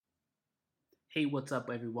Hey, what's up,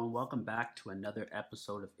 everyone? Welcome back to another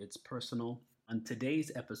episode of It's Personal. On today's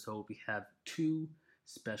episode, we have two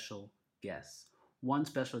special guests. One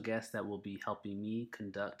special guest that will be helping me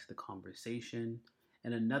conduct the conversation,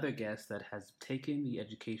 and another guest that has taken the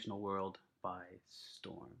educational world by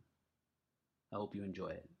storm. I hope you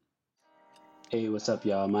enjoy it. Hey, what's up,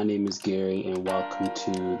 y'all? My name is Gary, and welcome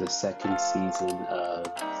to the second season of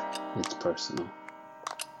It's Personal.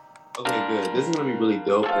 Okay, good. This is gonna be really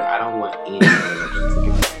dope, and I don't want any.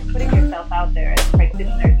 Putting yourself out there as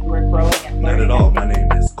practitioners who are growing and Not learning. at all. My name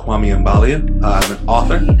is Kwame Mbalia. I'm an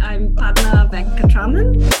author. I'm Padma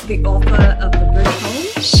Venkatraman, the author of The Bridge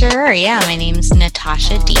Home. Sure, yeah. My name's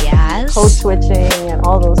Natasha Diaz. Code switching and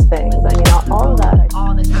all those things. I mean, all of that.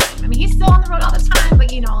 All the time. I mean, he's still on the road all the time,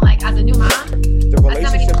 but like as a new mom, the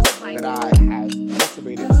relationships that I have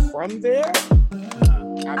cultivated from there.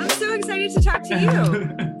 I'm so excited to talk to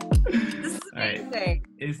you. This is amazing. Right.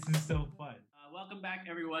 This is so fun. Welcome back,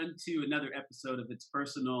 everyone, to another episode of It's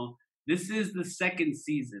Personal. This is the second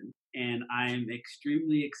season, and I'm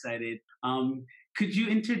extremely excited. Could you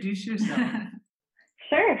introduce yourself?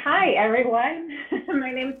 Sure. Hi, everyone.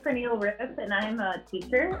 My name is Pernille Riff, and I'm a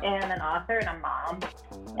teacher and an author and a mom.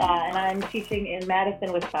 And I'm teaching in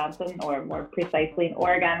Madison, Wisconsin, or more precisely in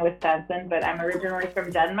Oregon, Wisconsin, but I'm originally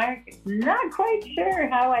from Denmark. Not quite sure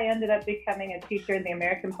how I ended up becoming a teacher in the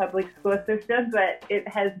American public school system, but it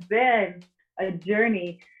has been a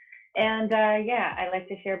journey. And I like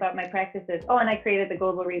to share about my practices. Oh, and I created the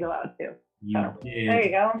Global Read Aloud too. So, there you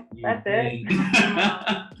go. That's it.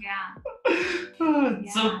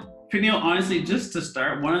 So, Pernille, honestly, just to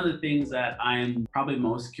start, one of the things that I'm probably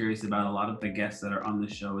most curious about, a lot of the guests that are on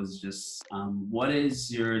the show, is just what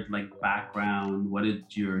is your background? What did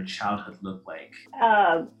your childhood look like?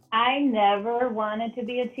 I never wanted to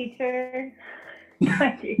be a teacher.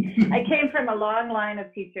 I came from a long line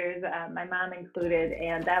of teachers, my mom included,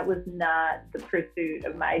 and that was not the pursuit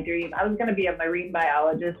of my dream. I was going to be a marine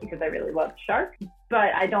biologist because I really loved sharks,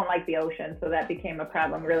 but I don't like the ocean, so that became a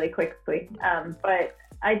problem really quickly. But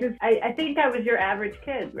I think I was your average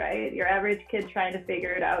kid, right? Your average kid trying to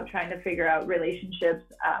figure it out, trying to figure out relationships.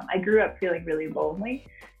 I grew up feeling really lonely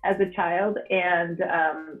as a child, and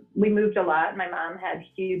we moved a lot. My mom had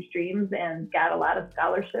huge dreams and got a lot of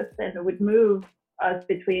scholarships and would move us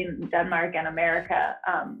between Denmark and America.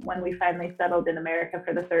 When we finally settled in America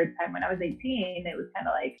for the third time when I was 18, it was kind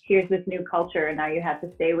of like, here's this new culture and now you have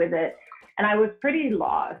to stay with it. And I was pretty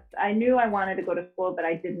lost. I knew I wanted to go to school, but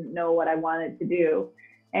I didn't know what I wanted to do.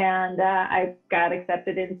 And I got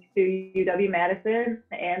accepted into UW-Madison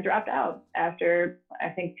and dropped out after, I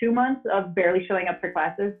think, 2 months of barely showing up for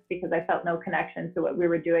classes because I felt no connection to what we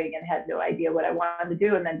were doing and had no idea what I wanted to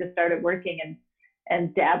do, and then just started working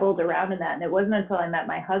and dabbled around in that. And it wasn't until I met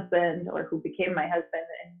my husband, or who became my husband,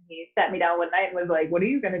 and he sat me down one night and was like, what are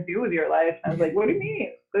you going to do with your life? And I was like, what do you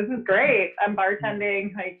mean? This is great. I'm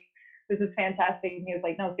bartending. This is fantastic. And he was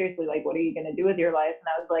like, no, seriously, what are you going to do with your life? And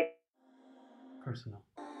I was like, Personal.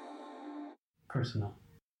 Personal.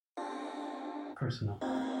 Personal.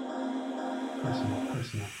 Personal.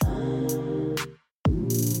 Personal.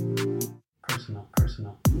 Personal.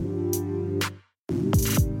 Personal.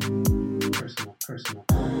 Personal.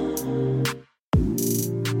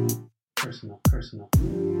 Personal.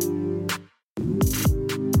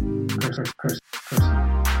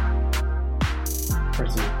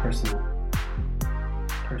 Personal. Personal.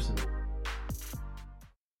 Personal.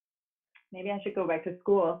 Maybe I should go back to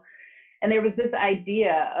school. And there was this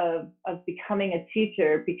idea of becoming a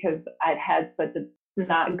teacher because I'd had such a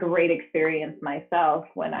not great experience myself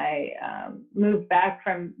when I moved back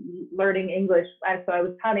from learning English. So I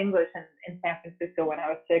was taught English in San Francisco when I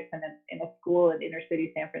was 6, and in a school in inner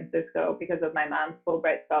city San Francisco because of my mom's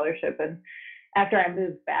Fulbright scholarship. And after I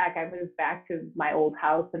moved back to my old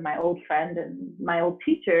house and my old friend and my old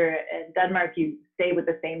teacher. In Denmark, you stay with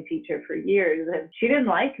the same teacher for years. And she didn't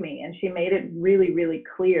like me, and she made it really, really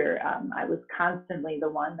clear. I was constantly the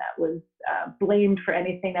one that was blamed for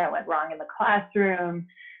anything that went wrong in the classroom.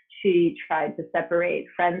 She tried to separate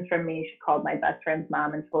friends from me. She called my best friend's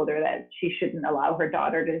mom and told her that she shouldn't allow her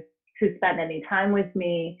daughter to spend any time with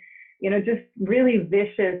me. Just really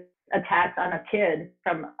vicious attacks on a kid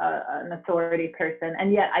from an authority person.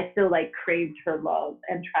 And yet I still craved her love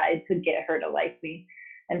and tried to get her to like me.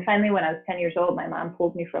 And finally, when I was 10 years old, my mom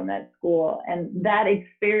pulled me from that school. And that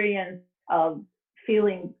experience of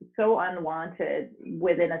feeling so unwanted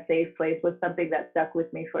within a safe place was something that stuck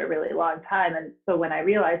with me for a really long time. And so when I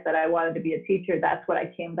realized that I wanted to be a teacher, that's what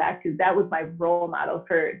I came back to. That was my role model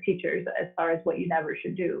for teachers as far as what you never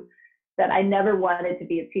should do. that I never wanted to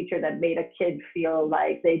be a teacher that made a kid feel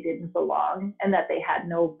like they didn't belong and that they had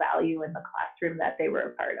no value in the classroom that they were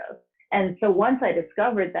a part of. And so once I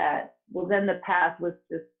discovered that, well, then the path was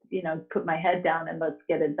just, put my head down and let's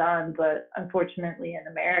get it done. But unfortunately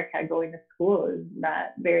in America, going to school is not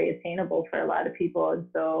very attainable for a lot of people. And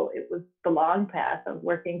so it was the long path of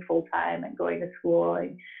working full time and going to school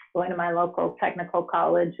and going to my local technical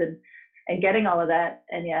college and getting all of that.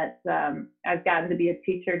 And yet I've gotten to be a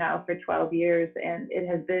teacher now for 12 years, and it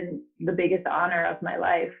has been the biggest honor of my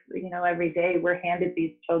life. Every day we're handed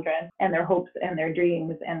these children and their hopes and their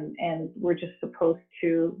dreams, and we're just supposed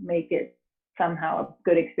to make it somehow a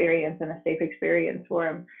good experience and a safe experience for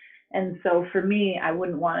them. And so for me, I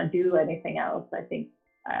wouldn't want to do anything else. I think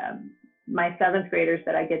my 7th graders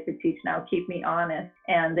that I get to teach now keep me honest,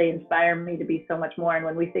 and they inspire me to be so much more. And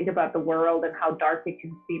when we think about the world and how dark it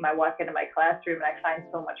can seem, I walk into my classroom and I find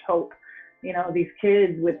so much hope. These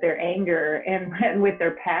kids with their anger and with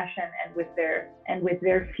their passion and with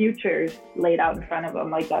their futures laid out in front of them,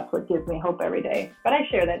 like that's what gives me hope every day. But I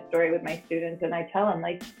share that story with my students, and I tell them,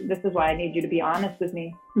 like, this is why I need you to be honest with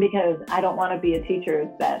me, because I don't want to be a teacher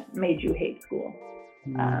that made you hate school.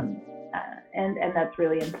 And that's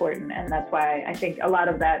really important. And that's why I think a lot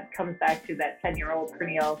of that comes back to that 10-year-old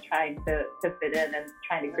Pernille trying to fit in and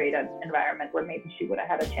trying to create an environment where maybe she would have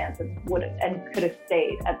had a chance and could have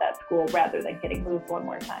stayed at that school rather than getting moved one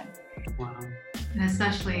more time. Wow. And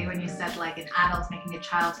especially when you said like an adult making a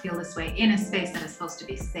child feel this way in a space that is supposed to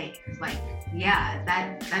be safe. Like, yeah,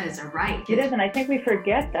 that is a right. It is, and I think we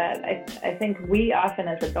forget that. I think we often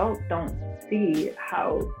as adults don't see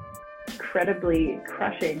how incredibly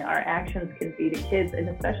crushing our actions can be to kids, and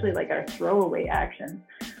especially like our throwaway actions,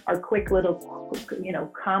 our quick little,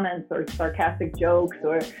 comments or sarcastic jokes,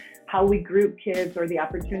 or how we group kids, or the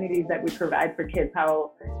opportunities that we provide for kids,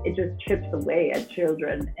 how it just chips away at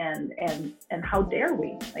children. And how dare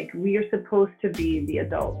we? Like, we are supposed to be the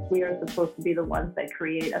adults. We are supposed to be the ones that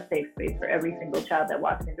create a safe space for every single child that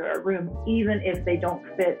walks into our room, even if they don't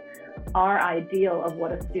fit our ideal of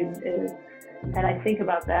what a student is. And I think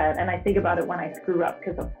about that, and I think about it when I screw up,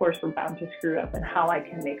 because of course we're bound to screw up, and how I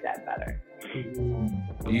can make that better.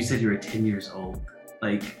 You said you were 10 years old.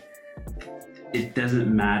 Like, it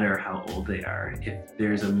doesn't matter how old they are. If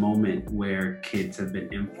there's a moment where kids have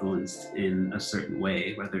been influenced in a certain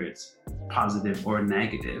way, whether it's positive or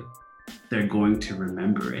negative, they're going to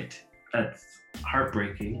remember it. That's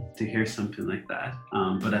heartbreaking to hear something like that.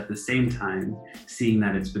 But at the same time, seeing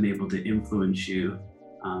that it's been able to influence you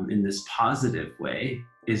in this positive way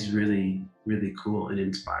is really, really cool and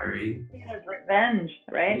inspiring. It's revenge,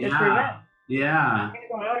 right? Yeah. It's revenge. Yeah. I'm going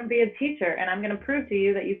to go out and be a teacher, and I'm going to prove to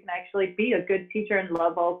you that you can actually be a good teacher and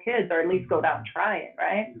love all kids, or at least go down and try it,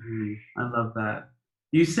 right? Mm-hmm. I love that.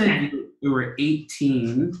 You said you were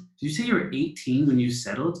 18. Did you say you were 18 when you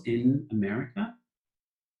settled in America?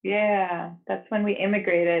 Yeah, that's when we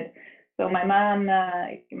immigrated. So my mom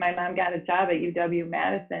got a job at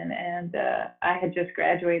UW-Madison, and I had just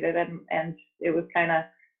graduated, and it was kind of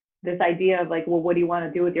this idea of like, well, what do you want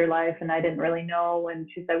to do with your life? And I didn't really know. And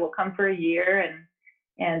she said, well, come for a year,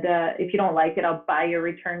 and if you don't like it, I'll buy your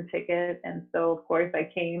return ticket. And so of course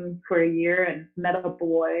I came for a year and met a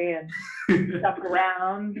boy and stuck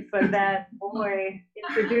around, but that boy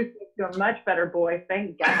introduced me to a much better boy,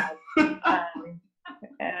 thank God.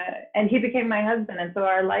 And he became my husband, and so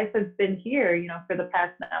our life has been here, for the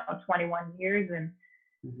past now 21 years. And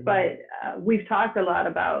but we've talked a lot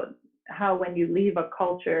about how when you leave a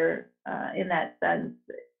culture, in that sense,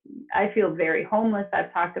 I feel very homeless.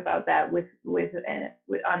 I've talked about that with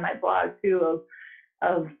on my blog too.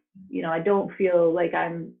 Of I don't feel like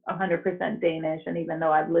I'm 100% Danish, and even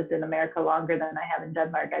though I've lived in America longer than I have in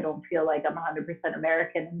Denmark, I don't feel like I'm 100%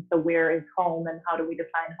 American. And so where is home, and how do we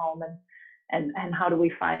define home, and how do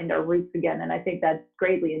we find our roots again? And I think that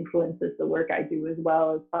greatly influences the work I do as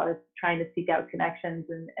well, as far as trying to seek out connections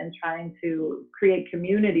and trying to create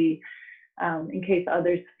community, in case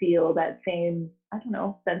others feel that same,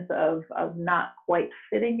 sense of not quite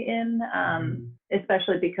fitting in,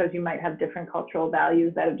 especially because you might have different cultural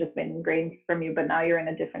values that have just been ingrained from you, but now you're in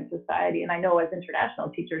a different society. And I know as international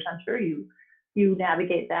teachers, I'm sure you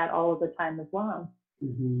navigate that all of the time as well.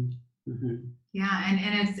 Mm-hmm. Mm-hmm. Yeah,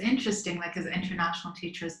 and it's interesting, like as international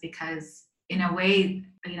teachers, because in a way,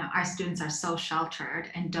 our students are so sheltered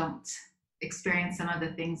and don't experience some of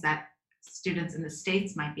the things that students in the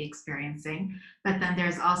States might be experiencing. But then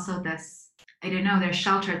there's also this, they're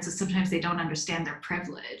sheltered, so sometimes they don't understand their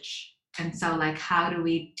privilege. And so like, how do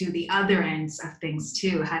we do the other ends of things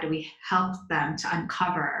too? How do we help them to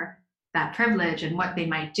uncover that privilege and what they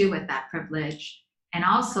might do with that privilege and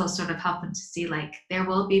also sort of help them to see like there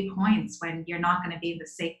will be points when you're not going to be in the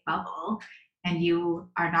safe bubble and you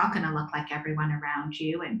are not going to look like everyone around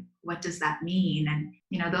you, and what does that mean?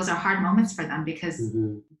 And those are hard moments for them because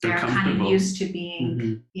they're kind of used to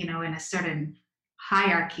being in a certain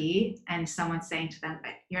hierarchy, and someone saying to them,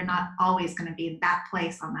 but you're not always going to be in that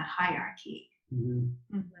place on that hierarchy.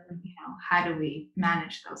 How do we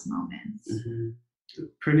manage those moments?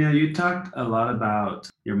 Purnell, you talked a lot about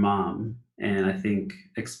your mom, and I think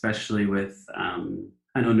especially with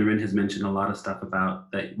I know Naren has mentioned a lot of stuff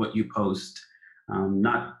about that what you post,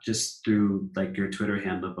 not just through like your Twitter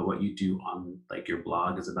handle, but what you do on like your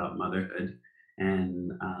blog is about motherhood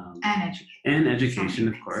and education,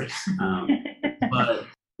 of course. But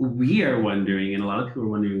we are wondering, and a lot of people are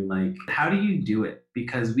wondering, like, how do you do it?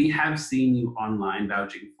 Because we have seen you online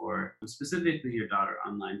vouching for specifically your daughter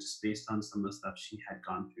online, just based on some of the stuff she had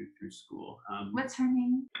gone through school. What's her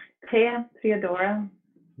name? Theodora.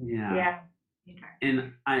 Yeah.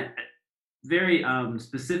 And I very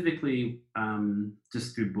specifically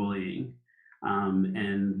just through bullying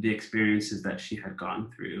and the experiences that she had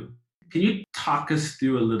gone through. Can you talk us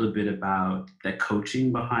through a little bit about the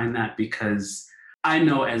coaching behind that? Because I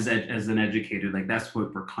know as an educator, like that's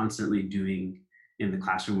what we're constantly doing in the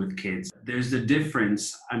classroom with kids. There's a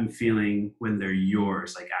difference I'm feeling when they're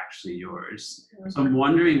yours, like actually yours. So I'm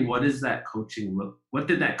wondering, what did that coaching look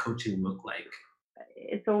like?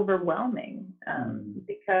 It's overwhelming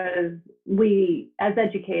because we, as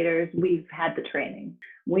educators, we've had the training.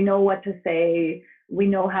 We know what to say. We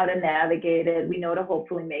know how to navigate it. We know to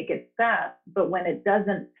hopefully make it stop. But when it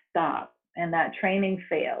doesn't stop and that training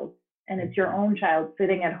fails, and it's your own child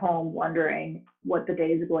sitting at home wondering what the day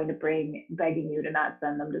is going to bring, begging you to not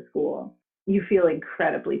send them to school, you feel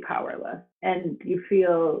incredibly powerless and you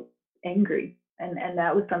feel angry. And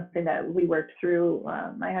that was something that we worked through,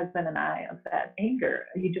 my husband and I, of that anger.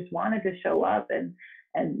 You just wanted to show up and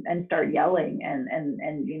start yelling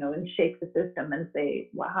and shake the system and say,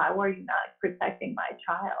 well, how are you not protecting my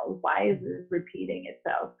child? Why is this repeating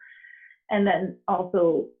itself? And then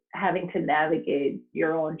also having to navigate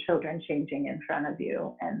your own children changing in front of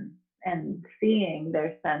you and seeing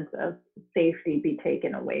their sense of safety be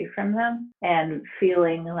taken away from them, and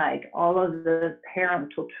feeling like all of the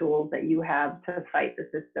parental tools that you have to fight the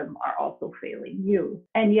system are also failing you.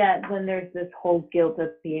 And yet when there's this whole guilt of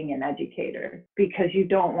being an educator, because you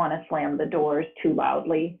don't want to slam the doors too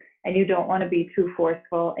loudly, and you don't want to be too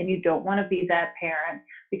forceful, and you don't want to be that parent,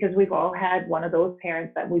 because we've all had one of those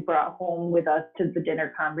parents that we brought home with us to the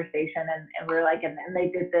dinner conversation, and we're like, and then they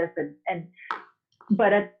did this,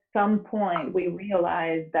 but at some point we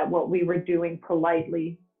realized that what we were doing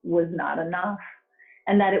politely was not enough,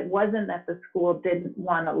 and that it wasn't that the school didn't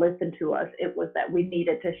want to listen to us, it was that we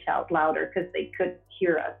needed to shout louder because they couldn't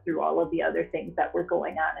hear us through all of the other things that were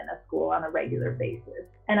going on in a school on a regular basis.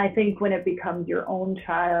 And I think when it becomes your own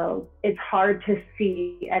child, it's hard to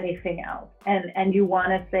see anything else. And you want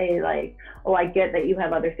to say like, oh, I get that you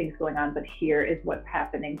have other things going on, but here is what's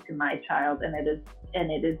happening to my child, and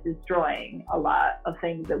it is destroying a lot of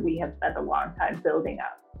things that we have spent a long time building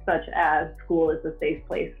up, such as school is a safe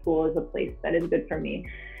place, school is a place that is good for me.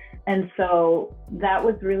 And so that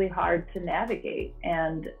was really hard to navigate.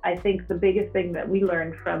 And I think the biggest thing that we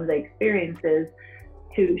learned from the experience is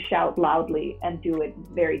to shout loudly and do it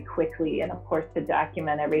very quickly, and of course to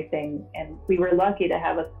document everything. And we were lucky to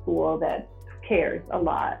have a school that cares a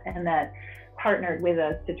lot and that partnered with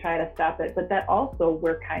us to try to stop it, but that also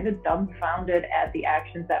we're kind of dumbfounded at the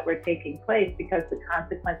actions that were taking place, because the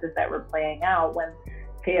consequences that were playing out when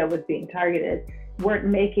Taya was being targeted weren't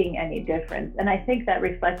making any difference. And I think that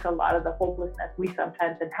reflects a lot of the hopelessness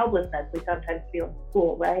and helplessness we sometimes feel in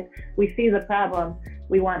school, right? We see the problem,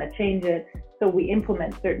 we want to change it, so we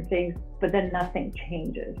implement certain things, but then nothing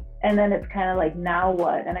changes. And then it's kind of like, now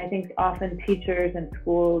what? And I think often teachers and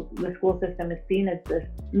schools, the school system is seen as this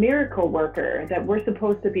miracle worker, that we're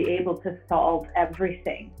supposed to be able to solve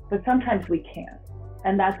everything, but sometimes we can't.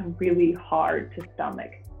 And that's really hard to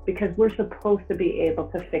stomach, because we're supposed to be able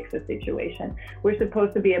to fix a situation. We're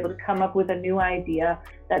supposed to be able to come up with a new idea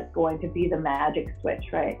that's going to be the magic switch,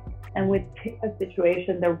 right? And with a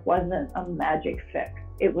situation, there wasn't a magic fix.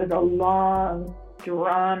 It was a long,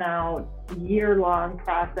 drawn out, year-long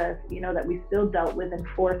process, that we still dealt with in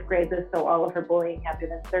fourth grade. So all of her bullying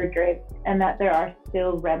happened in third grade, and that there are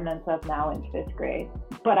still remnants of now in fifth grade.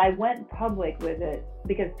 But I went public with it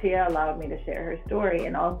because Tia allowed me to share her story,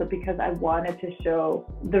 and also because I wanted to show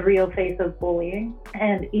the real face of bullying.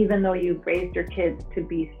 And even though you've raised your kids to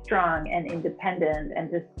be strong and independent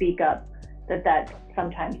and to speak up, that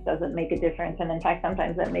sometimes doesn't make a difference. And in fact,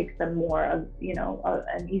 sometimes that makes them more of,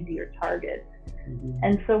 an easier target. Mm-hmm.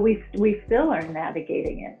 And so we still are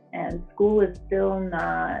navigating it, and school is still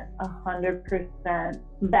not 100%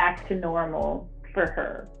 back to normal for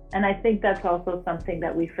her. And I think that's also something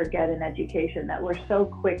that we forget in education, that we're so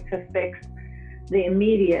quick to fix the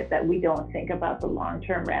immediate that we don't think about the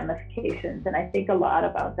long-term ramifications. And I think a lot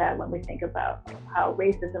about that when we think about how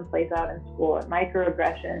racism plays out in school and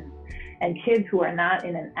microaggressions and kids who are not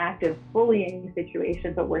in an active bullying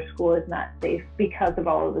situation, but where school is not safe because of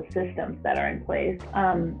all of the systems that are in place,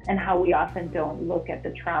 and how we often don't look at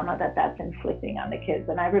the trauma that that's inflicting on the kids.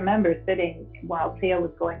 And I remember sitting while Thea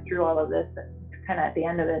was going through all of this, and kind of at the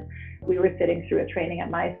end of it, we were sitting through a training at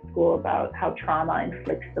my school about how trauma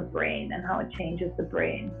inflicts the brain and how it changes the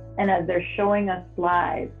brain. And as they're showing us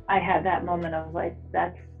slides, I had that moment of like,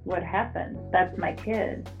 that's what happened. That's my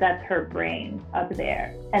kid. That's her brain up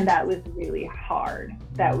there. And that was really hard.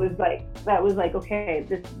 That was like, okay,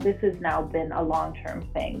 this has now been a long-term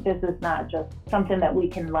thing. This is not just something that we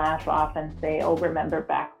can laugh off and say, oh, remember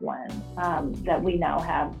back when, that we now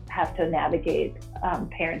have to navigate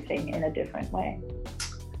parenting in a different way.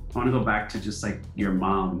 I want to go back to just like your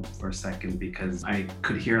mom for a second, because I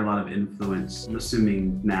could hear a lot of influence, I'm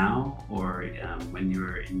assuming now or when you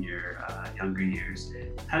were in your younger years.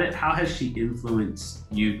 How has she influenced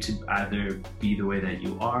you to either be the way that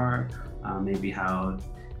you are, maybe how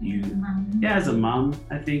you, as a mom,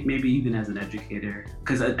 I think, maybe even as an educator,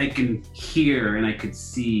 because I can hear and I could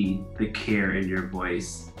see the care in your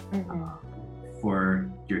voice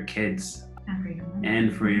for your kids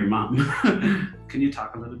and for your mom. Can you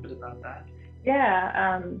talk a little bit about that?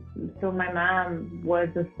 Yeah, so my mom was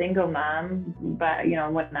a single mom, but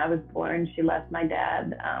when I was born, she left my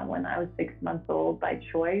dad when I was 6 months old by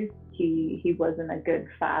choice. He wasn't a good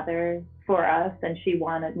father for us, and she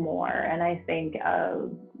wanted more. And I think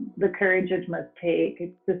the courage it must take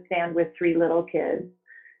to stand with 3 little kids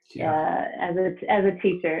as a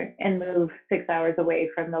teacher and move 6 hours away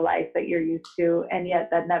from the life that you're used to, and yet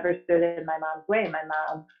that never stood in my mom's way. My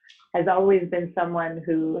mom has always been someone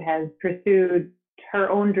who has pursued her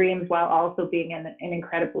own dreams while also being an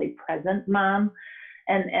incredibly present mom,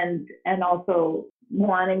 and also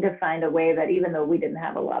wanting to find a way that, even though we didn't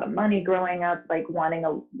have a lot of money growing up, like wanting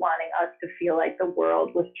us to feel like the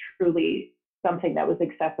world was truly something that was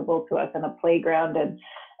accessible to us in a playground,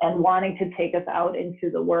 and wanting to take us out into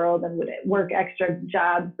the world and would work extra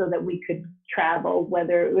jobs so that we could travel,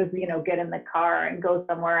 whether it was, get in the car and go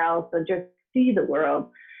somewhere else or just see the world.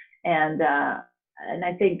 And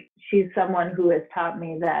I think she's someone who has taught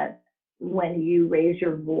me that when you raise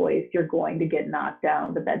your voice, you're going to get knocked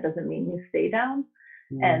down, but that doesn't mean you stay down.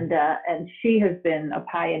 And she has been a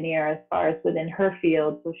pioneer as far as within her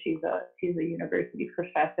field. So she's a university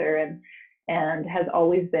professor and has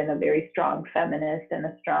always been a very strong feminist and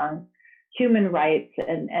a strong human rights,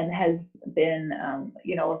 and has been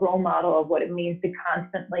a role model of what it means to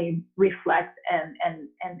constantly reflect and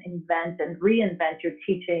invent and reinvent your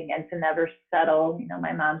teaching, and to never settle.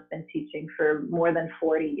 My mom's been teaching for more than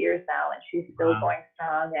 40 years now, and she's still going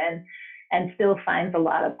strong and still finds a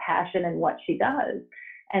lot of passion in what she does.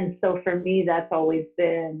 And so for me, that's always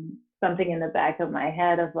been something in the back of my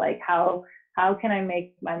head of like, how can I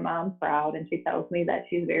make my mom proud? And she tells me that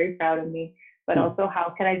she's very proud of me, but also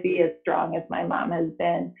how can I be as strong as my mom has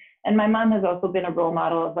been? And my mom has also been a role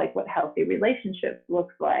model of like what healthy relationships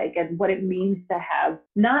looks like, and what it means to have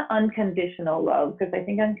not unconditional love, because I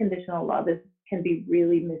think unconditional love can be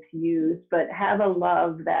really misused, but have a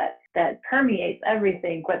love that permeates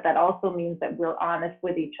everything, but that also means that we're honest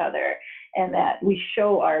with each other, and that we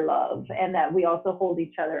show our love, and that we also hold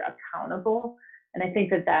each other accountable. And I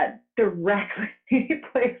think that directly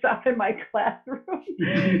plays off in my classroom.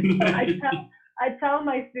 I tell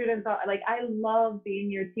my students, like, I love being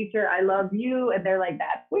your teacher. I love you. And they're like,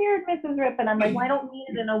 that's weird, Mrs. Rip. And I'm like, well, I don't mean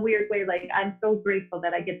it in a weird way. Like, I'm so grateful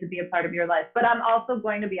that I get to be a part of your life. But I'm also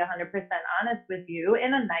going to be 100% honest with you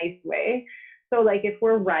in a nice way. So, like, if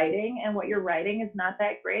we're writing and what you're writing is not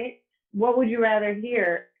that great, what would you rather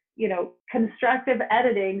hear? Constructive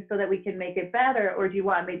editing so that we can make it better, or do you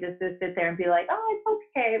want me just to sit there and be like, oh,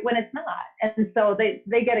 it's okay, when it's not? And so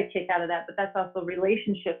they get a kick out of that, but that's also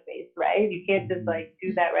relationship based, right? You can't just like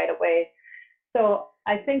do that right away. So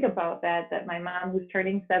I think about that my mom, who's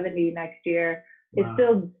turning 70 next year, is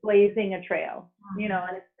still blazing a trail,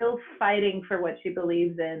 and is still fighting for what she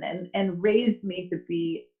believes in, and raised me to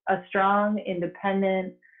be a strong,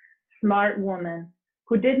 independent, smart woman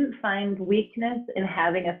who didn't find weakness in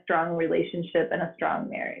having a strong relationship and a strong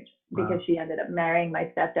marriage, because she ended up marrying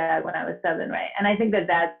my stepdad when I was 7, right? And I think that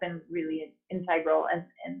that's been really integral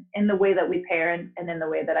in the way that we parent and in the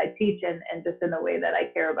way that I teach and just in the way that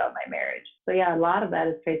I care about my marriage. So yeah, a lot of that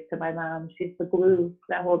is traced to my mom. She's the glue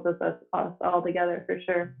that holds us all together, for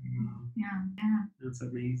sure. Yeah. That's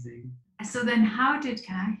amazing. So then how did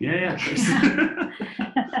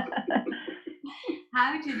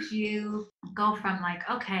how did you go from like,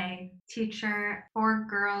 okay, teacher, 4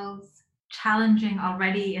 girls, challenging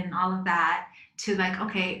already and all of that, to like,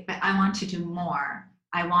 okay, but I want to do more.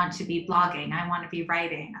 I want to be blogging. I want to be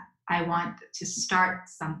writing. I want to start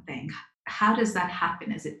something. How does that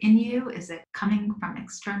happen? Is it in you? Is it coming from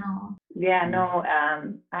external? Yeah, no,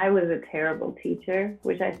 I was a terrible teacher,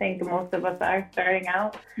 which I think most of us are starting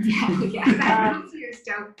out. Yeah. Teachers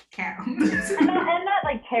don't count. and not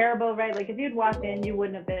like terrible, right? Like if you'd walked in, you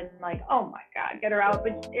wouldn't have been like, oh my God, get her out.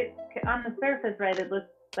 But on the surface, right, it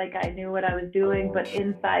looked like I knew what I was doing, but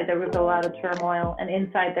inside there was a lot of turmoil, and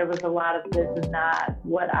inside there was a lot of, this is not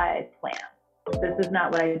what I planned. This is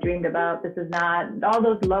not what I dreamed about. This is not all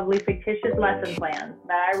those lovely fictitious lesson plans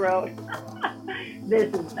that I wrote.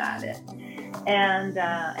 This is not it. And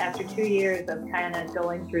after 2 years of kind of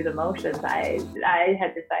going through the motions, I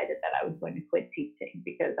had decided that I was going to quit teaching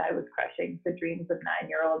because I was crushing the dreams of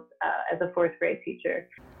 9-year-olds as a 4th grade teacher.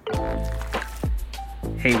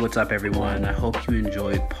 Hey, what's up, everyone? I hope you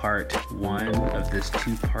enjoyed part 1 of this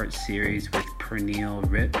 2-part series with Pernille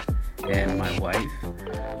Ripp and my wife.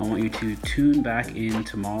 I want you to tune back in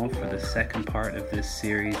tomorrow for the second part of this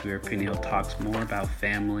series, where Pernille talks more about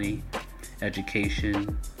family,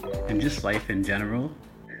 education, and just life in general.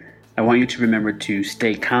 I want you to remember to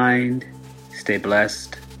stay kind, stay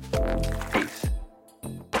blessed. Peace.